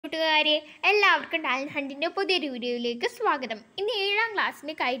കൂട്ടുകാരെ എല്ലാവർക്കും ടാലന്റ് ഹണ്ടിൻ്റെ പുതിയൊരു വീഡിയോയിലേക്ക് സ്വാഗതം. ഇന്ന് 7ാം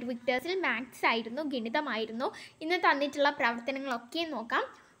ക്ലാസ്സിൻ്റെ കൈറ്റ് വിക്ടേഴ്സിൽ മാത്സ് ആയിരുന്നു, ഗണിതമായിരുന്നു. ഇന്ന് തന്നിട്ടുള്ള പ്രവർത്തനങ്ങളൊക്കെ നോക്കാം.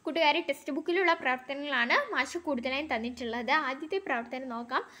 കൂട്ടുകാരെ, ടെക്സ്റ്റ് ബുക്കിലുള്ള പ്രവർത്തനങ്ങളാണ് മാഷ് കൂടുതലായും തന്നിട്ടുള്ളത്. ആദ്യത്തെ പ്രവർത്തനം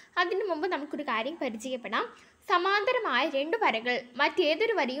നോക്കാം. അതിനു മുമ്പ് നമുക്കൊരു കാര്യം പരിചയപ്പെടാം. സമാന്തരമായ രണ്ട് വരകൾ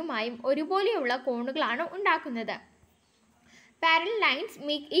മറ്റേതൊരു വരിയുമായും ഒരുപോലെയുള്ള കോണുകളാണ് ഉണ്ടാക്കുന്നത്. Parallel lines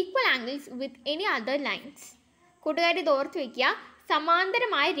make equal angles with any other lines. കൂട്ടുകാർ ഇത് ഓർത്ത് വയ്ക്കുക.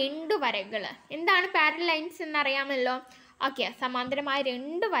 സമാന്തരമായ രണ്ട് വരകൾ, എന്താണ് പാരലൽ ലൈൻസ് എന്നറിയാമല്ലോ. ഓക്കെ, സമാന്തരമായ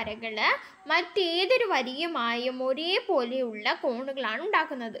രണ്ട് വരകൾ മറ്റേതൊരു വരിയുമായും ഒരേപോലെയുള്ള കോണുകളാണ്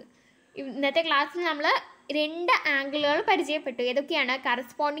ഉണ്ടാക്കുന്നത്. ഇന്നത്തെ ക്ലാസ്സിൽ നമ്മൾ രണ്ട് ആംഗിളുകൾ പരിചയപ്പെട്ടു. ഏതൊക്കെയാണ്?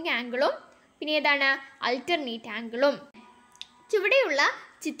 കറസ്പോണ്ടിങ് ആംഗിളും പിന്നെ ഏതാണ്? അൾട്ടർനേറ്റ് ആംഗിളും. ചുവടെയുള്ള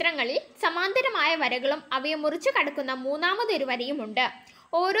ചിത്രങ്ങളിൽ സമാന്തരമായ വരകളും അവയെ മുറിച്ചു കടക്കുന്ന മൂന്നാമതൊരു വരയുമുണ്ട്.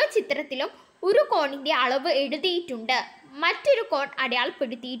 ഓരോ ചിത്രത്തിലും ഒരു കോണിൻ്റെ അളവ് എഴുതിയിട്ടുണ്ട്, മറ്റൊരു കോൺ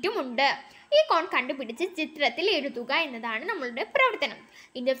അടയാളപ്പെടുത്തിയിട്ടുമുണ്ട്. ഈ കോൺ കണ്ടുപിടിച്ച് ചിത്രത്തിൽ എഴുതുക എന്നതാണ് നമ്മളുടെ പ്രവർത്തനം.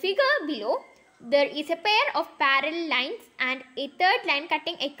 In the figure below there is a pair of parallel lines and a third line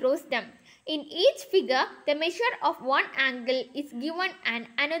cutting across them. In each figure, the measure of one angle is given and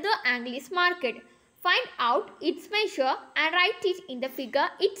another angle is marked. Find out its measure and write it in the figure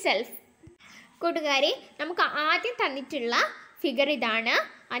itself. കൂട്ടുകാരെ, നമുക്ക് ആദ്യം തന്നിട്ടുള്ള figure ഇതാണ്,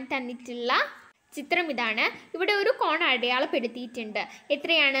 തന്നിട്ടുള്ള ചിത്രം ഇതാണ്. ഇവിടെ ഒരു കോൺ അടയാളപ്പെടുത്തിയിട്ടുണ്ട്.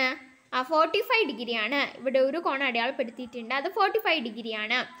 എത്രയാണ്? 45 ഡിഗ്രിയാണ്. ഇവിടെ ഒരു കോൺ അടയാളപ്പെടുത്തിയിട്ടുണ്ട്, അത് 45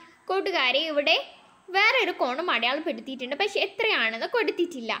 ഡിഗ്രിയാണ്. കൂട്ടുകാരെ, ഇവിടെ വേറൊരു കോണും അടയാളപ്പെടുത്തിയിട്ടുണ്ട്, പക്ഷെ എത്രയാണെന്ന്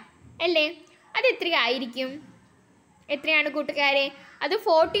കൊടുത്തിട്ടില്ല അല്ലേ? അത് എത്രയായിരിക്കും? എത്രയാണ് കൂട്ടുകാരെ? അത്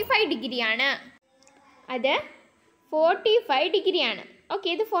 45 ഡിഗ്രിയാണ്. അത് 45 ഡിഗ്രിയാണ്. ഓക്കെ,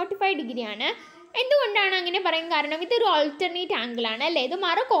 ഇത് 45 ഡിഗ്രിയാണ്. എന്തുകൊണ്ടാണ് അങ്ങനെ പറയാൻ കാരണം? ഇതൊരു ആൾട്ടർനേറ്റ് ആംഗിൾ ആണ് അല്ലേ? ഇത്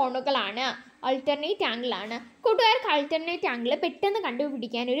മറുകോണുകളാണ്, ആൾട്ടർനേറ്റ് ആംഗിൾ ആണ്. കൂട്ടുകാർക്ക് ആൾട്ടർനേറ്റ് ആംഗിൾ പെട്ടെന്ന്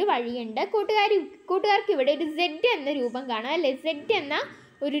കണ്ടുപിടിക്കാൻ ഒരു വഴിയുണ്ട്. കൂട്ടുകാർക്ക് ഇവിടെ ഒരു Z എന്ന രൂപം കാണാം അല്ലേ? Z എന്ന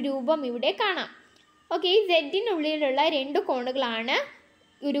ഒരു രൂപം ഇവിടെ കാണാം. ഓക്കെ, ഈ സെഡിനുള്ളിലുള്ള രണ്ട് കോണുകളാണ്,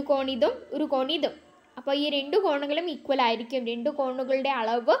 ഒരു കോണിതും ഒരു കോണിതും. അപ്പോൾ ഈ രണ്ട് കോണുകളും ഈക്വൽ ആയിരിക്കും. രണ്ട് കോണുകളുടെ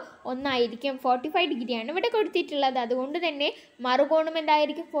അളവ് ഒന്നായിരിക്കും. 45 ഡിഗ്രിയാണ് ഇവിടെ കൊടുത്തിട്ടുള്ളത്. അതുകൊണ്ട് തന്നെ മറുകോണും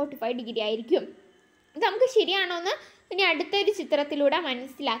എന്തായിരിക്കും? 45 ഡിഗ്രി ആയിരിക്കും. ഇത് നമുക്ക് ശരിയാണോ എന്ന് ഇനി അടുത്തൊരു ചിത്രത്തിലൂടെ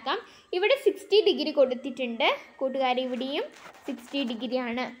മനസ്സിലാക്കാം. ഇവിടെ 60 ഡിഗ്രി കൊടുത്തിട്ടുണ്ട്. കൂട്ടുകാർ, ഇവിടെയും 60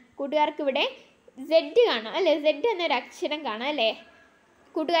 ഡിഗ്രിയാണ്. കൂട്ടുകാർക്ക് ഇവിടെ Z കാണാം അല്ലേ? Z എന്നൊരു അക്ഷരം കാണാം അല്ലേ?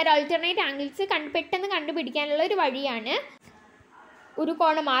 കൂട്ടുകാർ, ആൾട്ടർനേറ്റ് ആംഗിൾസ് പെട്ടെന്ന് കണ്ടുപിടിക്കാനുള്ള ഒരു വഴിയാണ്. ഒരു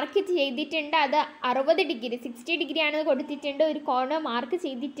കോണ് മാർക്ക് ചെയ്തിട്ടുണ്ട്, അത് 60 ഡിഗ്രി, 60 ഡിഗ്രിയാണെന്ന് കൊടുത്തിട്ടുണ്ട്. ഒരു കോണ് മാർക്ക്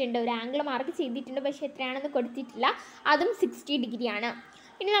ചെയ്തിട്ടുണ്ട്, ഒരു ആംഗിൾ മാർക്ക് ചെയ്തിട്ടുണ്ട്, പക്ഷേ എത്രയാണെന്ന് കൊടുത്തിട്ടില്ല, അതും 60 ഡിഗ്രിയാണ്.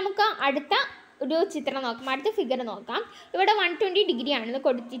 ഇനി നമുക്ക് അടുത്ത ഒരു ചിത്രം നോക്കാം, അടുത്ത ഫിഗർ നോക്കാം. ഇവിടെ 120 ഡിഗ്രി ആണെന്ന്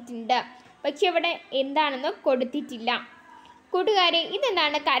കൊടുത്തിട്ടുണ്ട്, പക്ഷെ ഇവിടെ എന്താണെന്ന് കൊടുത്തിട്ടില്ല. കൂട്ടുകാരെ,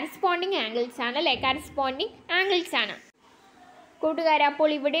 ഇതെന്താണ്? കറസ്പോണ്ടിങ് ആംഗിൾസ് ആണ് അല്ലേ? കറസ്പോണ്ടിങ് ആംഗിൾസ് ആണ്. കൂട്ടുകാരെ, അപ്പോൾ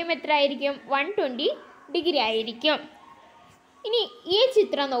ഇവിടെയും എത്ര ആയിരിക്കും? 120 ഡിഗ്രി ആയിരിക്കും. ഇനി ഈ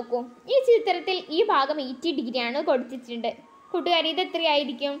ചിത്രം നോക്കൂ. ഈ ചിത്രത്തിൽ ഈ ഭാഗം 80 ഡിഗ്രിയാണ് കൊടുത്തിട്ടുണ്ട്. കൂട്ടുകാർ, ഇത്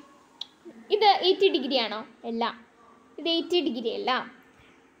എത്രയായിരിക്കും? ഇത് 80 ഡിഗ്രിയാണോ? അല്ല, ഇത് 80 ഡിഗ്രി അല്ല.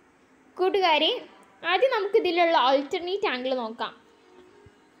 കൂട്ടുകാരെ, ആദ്യം നമുക്ക് ഇതിലുള്ള ആൾട്ടർനേറ്റ് ആംഗിൾ നോക്കാം.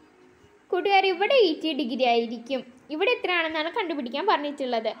 കൂട്ടുകാർ, ഇവിടെ 80 ഡിഗ്രി ആയിരിക്കും. ഇവിടെ എത്രയാണെന്നാണ് കണ്ടുപിടിക്കാൻ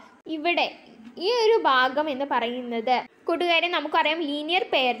പറഞ്ഞിട്ടുള്ളത്. ഇവിടെ ഈ ഒരു ഭാഗം എന്ന് പറയുന്നത്, കൂട്ടുകാരെ, നമുക്കറിയാം ലീനിയർ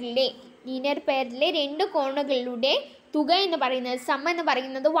പെയറിലെ രണ്ട് കോണുകളുടെ തുക എന്ന് പറയുന്നത്, സം എന്ന്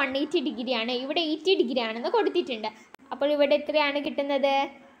പറയുന്നത് 180 ഡിഗ്രിയാണ്. ഇവിടെ 80 ഡിഗ്രി ആണെന്ന് കൊടുത്തിട്ടുണ്ട്. അപ്പോൾ ഇവിടെ എത്രയാണ് കിട്ടുന്നത്?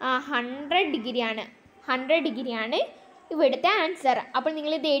 100 ഡിഗ്രിയാണ്. 100 ഡിഗ്രിയാണ് ഇവിടുത്തെ ആൻസർ. അപ്പോൾ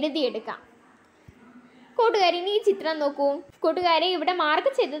നിങ്ങളിത് എഴുതിയെടുക്കാം. കൂട്ടുകാരെ, ഇനി ഈ ചിത്രം നോക്കൂ. കൂട്ടുകാരെ, ഇവിടെ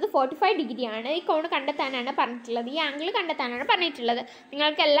മാർക്ക് ചെയ്തത് 45 ഡിഗ്രിയാണ്. ഈ കോണ് കണ്ടെത്താനാണ് പറഞ്ഞിട്ടുള്ളത്, ഈ ആംഗിൾ കണ്ടെത്താനാണ് പറഞ്ഞിട്ടുള്ളത്.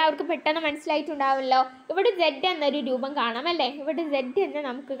 നിങ്ങൾക്ക് എല്ലാവർക്കും പെട്ടെന്ന് മനസ്സിലായിട്ടുണ്ടാവുമല്ലോ. ഇവിടെ Z എന്നൊരു രൂപം കാണാം അല്ലേ? ഇവിടെ Z എന്ന്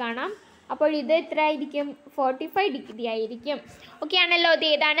നമുക്ക് കാണാം. അപ്പോൾ ഇത് എത്ര ആയിരിക്കും? 45 ഡിഗ്രി ആയിരിക്കും. ഓക്കെ ആണല്ലോ? ഇത്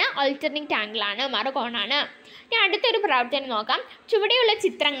ഏതാണ്? ആൾട്ടർനേറ്റ് ആംഗിൾ ആണ്, മറുകോണാണ്. ഇനി അടുത്തൊരു പ്രവർത്തനം നോക്കാം. ചുവടെയുള്ള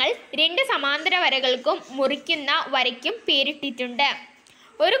ചിത്രങ്ങൾ രണ്ട് സമാന്തര വരകൾക്കും മുറിക്കുന്ന വരയ്ക്കും പേരിട്ടിട്ടുണ്ട്.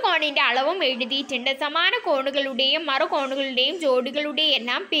 ഒരു കോണിൻ്റെ അളവും എഴുതിയിട്ടുണ്ട്. സമാന കോണുകളുടെയും മറുകോണുകളുടെയും ജോഡികളുടെയും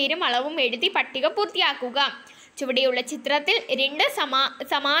എല്ലാം പേരും അളവും എഴുതി പട്ടിക പൂർത്തിയാക്കുക. ചുവടെയുള്ള ചിത്രത്തിൽ രണ്ട്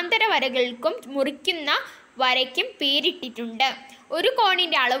സമാന്തര വരകൾക്കും മുറിക്കുന്ന വരയ്ക്കും പേരിട്ടിട്ടുണ്ട്. ഒരു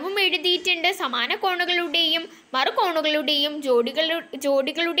കോണിൻ്റെ അളവും എഴുതിയിട്ടുണ്ട്. സമാന കോണുകളുടെയും മറുകോണുകളുടെയും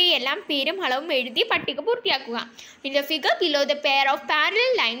ജോഡികളുടെയും എല്ലാം പേരും അളവും എഴുതി പട്ടിക പൂർത്തിയാക്കുക. In the figure below, the pair of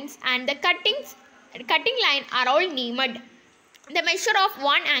parallel lines and the cutting line are all named. The measure of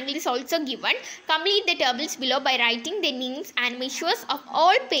one angle is also given. Complete the tables below by writing the names and measures of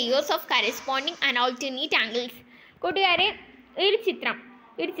all pairs of corresponding and alternate angles. കൂട്ടുകാരെ, ഒരു ചിത്രം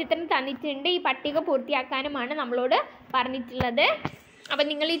ഒരു ചിത്രം തന്നിട്ടുണ്ട്. ഈ പട്ടിക പൂർത്തിയാക്കാനുമാണ് നമ്മളോട് പറഞ്ഞിട്ടുള്ളത്. അപ്പം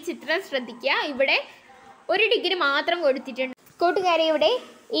നിങ്ങൾ ഈ ചിത്രം ശ്രദ്ധിക്കുക. ഇവിടെ 1 ഡിഗ്രി മാത്രം കൊടുത്തിട്ടുണ്ട്. കൂട്ടുകാരെ, ഇവിടെ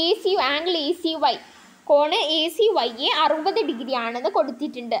angle ACY cone ACY 60 degree ആണെന്ന്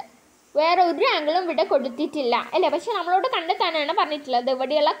കൊടുത്തിട്ടുണ്ട്. വേറെ ഒരു ആംഗിളും ഇവിടെ കൊടുത്തിട്ടില്ല അല്ലേ. പക്ഷെ നമ്മളോട് കണ്ടെത്താനാണ് പറഞ്ഞിട്ടുള്ളത്.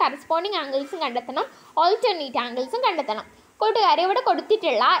 ഇവിടെയുള്ള കറസ്പോണ്ടിങ് ആംഗിൾസും കണ്ടെത്തണം, ഓൾട്ടർനേറ്റ് ആംഗിൾസും കണ്ടെത്തണം. കൂട്ടുകാരെ, ഇവിടെ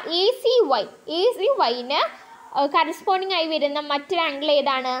കൊടുത്തിട്ടുള്ള ACYന് കറസ്പോണ്ടിങ് ആയി വരുന്ന മറ്റൊരു ആംഗിൾ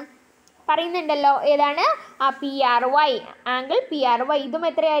ഏതാണ് പറയുന്നുണ്ടല്ലോ. ഏതാണ്? PRY angle PRY. ഇതും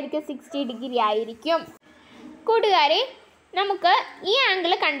എത്രയായിരിക്കും? 60 ഡിഗ്രി ആയിരിക്കും. കൂട്ടുകാരെ, നമുക്ക് ഈ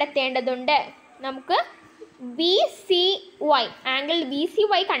ആംഗിൾ കണ്ടെത്തേണ്ടതുണ്ട്. നമുക്ക് BCY ആംഗിൾ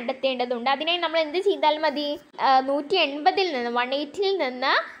BCY കണ്ടെത്തേണ്ടതുണ്ട്. അതിനായി നമ്മൾ എന്ത് ചെയ്താൽ മതി? 180 നിന്ന് 180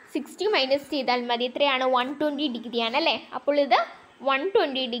 നിന്ന് 60 മൈനസ് ചെയ്താൽ മതി. എത്രയാണ്? 120 ഡിഗ്രിയാണ് അല്ലേ. അപ്പോൾ ഇത്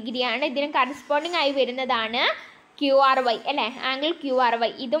 120 ഡിഗ്രിയാണ്. ഇതിന് കറസ്പോണ്ടിങ് ആയി വരുന്നതാണ് QRY അല്ലേ, ആംഗിൾ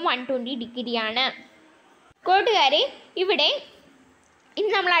QRY. ഇതും 120 ഡിഗ്രിയാണ്. കൂട്ടുകാരെ, ഇവിടെ ഇനി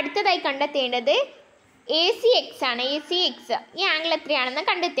നമ്മൾ അടുത്തതായി കണ്ടെത്തേണ്ടത് ACX ആണ്. ACX ഈ ആംഗിൾ എത്രയാണെന്ന്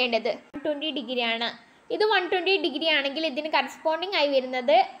കണ്ടെത്തേണ്ടത് 120 ഡിഗ്രിയാണ്. ഇത് 120 ഡിഗ്രി ആണെങ്കിൽ ഇതിന് കറസ്പോണ്ടിങ് ആയി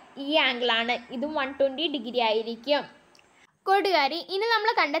വരുന്നത് ഈ ആംഗിളാണ്. ഇതും 120 ഡിഗ്രി ആയിരിക്കും. കൂട്ടുകാരി, ഇനി നമ്മൾ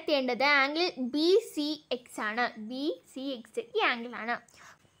കണ്ടെത്തേണ്ടത് ആംഗിൾ BCX ആണ്. BCX ഈ ആംഗിളാണ്.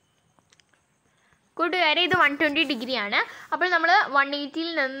 കൂട്ടുകാരി, ഇത് 120 ഡിഗ്രിയാണ്. അപ്പോൾ നമ്മൾ 180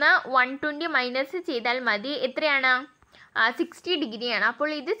 നിന്ന് 120 മൈനസ് ചെയ്താൽ മതി. എത്രയാണ്? 60 ഡിഗ്രിയാണ്. അപ്പോൾ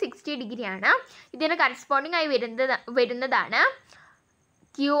ഇത് 60 ഡിഗ്രിയാണ്. ഇതിന് കറസ്പോണ്ടിങ് ആയി വരുന്നതാണ്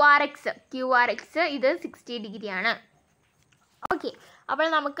QRX. ഇത് 60 ഡിഗ്രിയാണ്. ഓക്കെ, അപ്പോൾ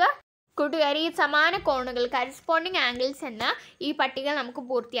നമുക്ക് കൂട്ടുകാരി ഈ സമാന കോണുകൾ കറസ്പോണ്ടിങ് ആംഗിൾസ് എന്ന ഈ പട്ടിക നമുക്ക്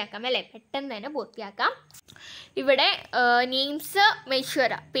പൂർത്തിയാക്കാം അല്ലേ. പെട്ടെന്ന് തന്നെ പൂർത്തിയാക്കാം. ഇവിടെ നെയിംസ്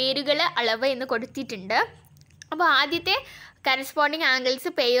മെഷർ, പേരുകൾ, അളവ് എന്ന് കൊടുത്തിട്ടുണ്ട്. അപ്പോൾ ആദ്യത്തെ കറസ്പോണ്ടിങ് ആംഗിൾസ്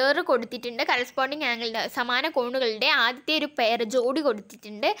പെയർ കൊടുത്തിട്ടുണ്ട്. കറസ്പോണ്ടിങ് ആംഗിളിൻ്റെ സമാന കോണുകളുടെ ആദ്യത്തെ ഒരു പെയർ ജോഡി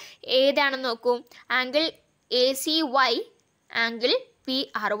കൊടുത്തിട്ടുണ്ട്. ഏതാണെന്ന് നോക്കൂ. Angle ACY angle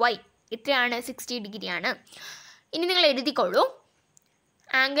PRY. ഇത്രയാണ്, 60 ഡിഗ്രിയാണ്. ഇനി നിങ്ങൾ എഴുതിക്കോളൂ.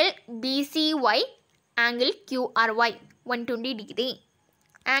 Angle BCY angle QRY 120 degree.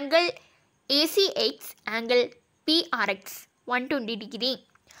 Angle ACX angle PRX 120 degree.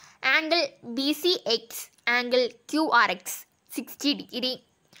 Angle BCX angle QRX 60 degree.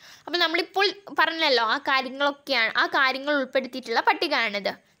 അപ്പോൾ നമ്മളിപ്പോൾ പറഞ്ഞല്ലോ ആ കാര്യങ്ങൾ ഉൾപ്പെടുത്തിയിട്ടുള്ള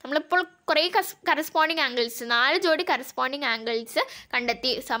പട്ടികയാണിത്. നമ്മളിപ്പോൾ കുറേ കറസ്പോണ്ടിങ് ആംഗിൾസ് 4 ജോഡി കറസ്പോണ്ടിങ് ആംഗിൾസ്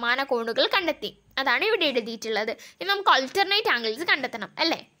കണ്ടെത്തി, സമാന കോണുകൾ കണ്ടെത്തി. അതാണ് ഇവിടെ എഴുതിയിട്ടുള്ളത്. ഇനി നമുക്ക് ഓൾട്ടർനേറ്റ് ആംഗിൾസ് കണ്ടെത്തണം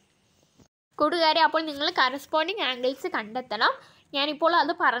അല്ലേ. കൂട്ടുകാരെ, അപ്പോൾ നിങ്ങൾ കറസ്പോണ്ടിങ് ആംഗിൾസ് കണ്ടെത്തണം. ഞാനിപ്പോൾ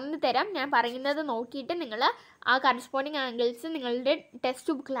അത് പറഞ്ഞു തരാം. ഞാൻ പറയുന്നത് നോക്കിയിട്ട് നിങ്ങൾ ആ കറസ്പോണ്ടിങ് ആംഗിൾസ് നിങ്ങളുടെ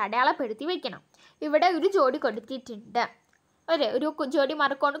ടെക്സ്റ്റ് ബുക്കിൽ അടയാളപ്പെടുത്തി വയ്ക്കണം. ഇവിടെ ഒരു ജോഡി കൊടുത്തിട്ടുണ്ട്, ഒരു ജോഡി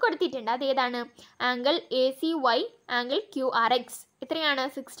മറുകോണ് കൊടുത്തിട്ടുണ്ട്. അതേതാണ്? Angle ACY angle QRX. എത്രയാണ്?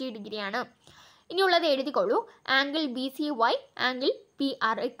 60 ഡിഗ്രിയാണ്. ഇനിയുള്ളത് എഴുതിക്കോളൂ. Angle BCY angle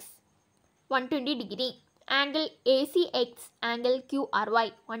PRX 120 degree. Angle ACX angle QRY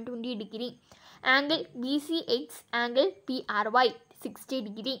 120 degree. Angle BCX angle PRY 60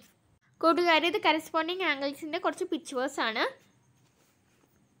 degree. കൂട്ടുകാരെ, ഇത് കറസ്പോണ്ടിങ് ആംഗിൾസിൻ്റെ കുറച്ച് പിക്ചേഴ്സാണ്.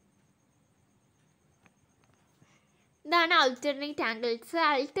 ഇതാണ് ആൾട്ടർനേറ്റ് ആംഗിൾസ്.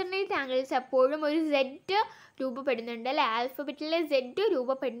 ആൾട്ടർനേറ്റ് ആംഗിൾസ് എപ്പോഴും ഒരു Z രൂപപ്പെടുന്നുണ്ട് അല്ലേ. ആൽഫബറ്റിലെ Z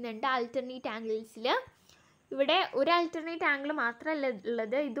രൂപപ്പെടുന്നുണ്ട് ആൾട്ടർനേറ്റ് ആംഗിൾസിൽ. ഇവിടെ ഒരു ആൾട്ടർനേറ്റ് ആംഗിൾ മാത്രമല്ല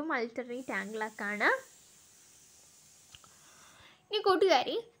ഉള്ളത്, ഇതും ആൾട്ടർനേറ്റ് ആംഗിളൊക്കെയാണ്. ഇനി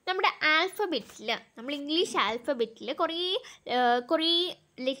കൂട്ടുകാരി, നമ്മുടെ ആൽഫബറ്റിൽ, നമ്മൾ ഇംഗ്ലീഷ് ആൽഫബറ്റിൽ കുറേ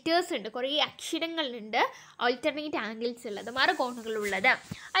ലെറ്റേഴ്സ് ഉണ്ട്, കുറേ അക്ഷരങ്ങളുണ്ട് ഓൾട്ടർനേറ്റ് ആംഗിൾസ് ഉള്ളത്, മറുകോണുകളുള്ളത്.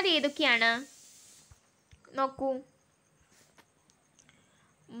 അത് ഏതൊക്കെയാണ് നോക്കൂ.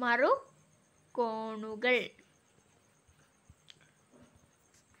 മറുകോണുകൾ,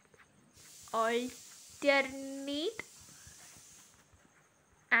 ഓൾട്ടർനേറ്റ്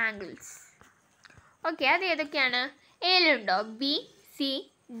ആംഗിൾസ്. ഓക്കെ, അത് ഏതൊക്കെയാണ്? ഏലുണ്ടോ? B, C,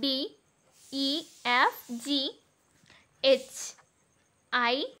 D, E, F, G, H,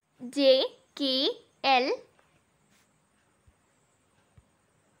 I, J, K, L,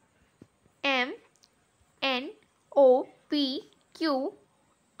 M, N, O, P, Q,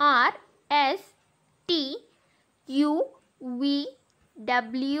 R, S, T, U, V,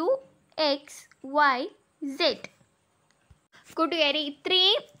 W, X, Y, Z. കൂട്ടുകാരെ,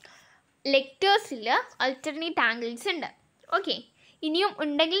 ഇത്രയും ലെറ്റേഴ്സിൽ ആൾട്ടർനേറ്റ് ആംഗിൾസ് ഉണ്ട്. Okay, ഇനിയും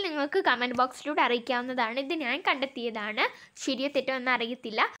ഉണ്ടെങ്കിൽ നിങ്ങൾക്ക് comment ബോക്സിലൂടെ അറിയിക്കാവുന്നതാണ്. ഇത് ഞാൻ കണ്ടെത്തിയതാണ്, ശരിയോ തെറ്റോ എന്ന്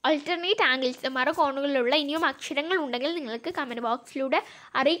അറിയത്തില്ല. ആൾട്ടർനേറ്റ് ആംഗിൾസ് മറുകോണുകളിലുള്ള ഇനിയും അക്ഷരങ്ങൾ ഉണ്ടെങ്കിൽ നിങ്ങൾക്ക് കമൻറ്റ് ബോക്സിലൂടെ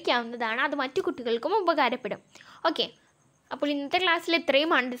അറിയിക്കാവുന്നതാണ്. അത് മറ്റു കുട്ടികൾക്കും ഉപകാരപ്പെടും. ഓക്കെ, അപ്പോൾ ഇന്നത്തെ ക്ലാസ്സിൽ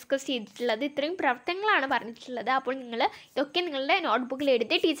ഇത്രയുമാണ് ഡിസ്കസ് ചെയ്തിട്ടുള്ളത്, ഇത്രയും പ്രവർത്തനങ്ങളാണ് പറഞ്ഞിട്ടുള്ളത്. അപ്പോൾ നിങ്ങൾ ഇതൊക്കെ നിങ്ങളുടെ നോട്ട്ബുക്കിൽ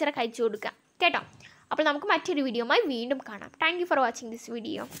എടുത്ത് ടീച്ചറെ അയച്ചു കൊടുക്കുക കേട്ടോ. അപ്പോൾ നമുക്ക് മറ്റൊരു വീഡിയോയുമായി വീണ്ടും കാണാം. Thank you for watching this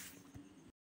video.